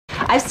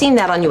I've seen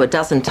that on you a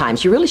dozen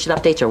times. You really should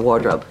update your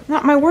wardrobe.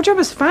 No, my wardrobe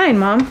is fine,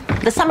 Mom.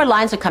 The summer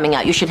lines are coming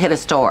out. You should hit a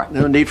store.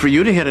 No need for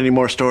you to hit any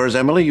more stores,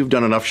 Emily. You've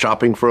done enough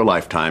shopping for a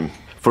lifetime.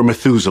 For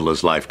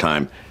Methuselah's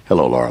lifetime.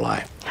 Hello,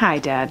 Lorelei. Hi,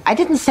 Dad. I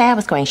didn't say I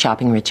was going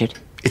shopping, Richard.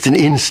 It's an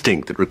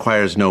instinct that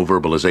requires no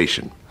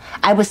verbalization.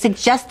 I was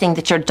suggesting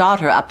that your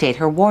daughter update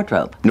her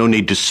wardrobe. No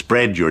need to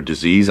spread your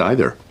disease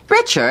either.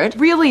 Richard?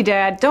 Really,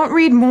 Dad, don't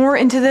read more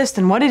into this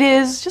than what it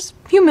is. Just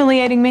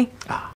humiliating me.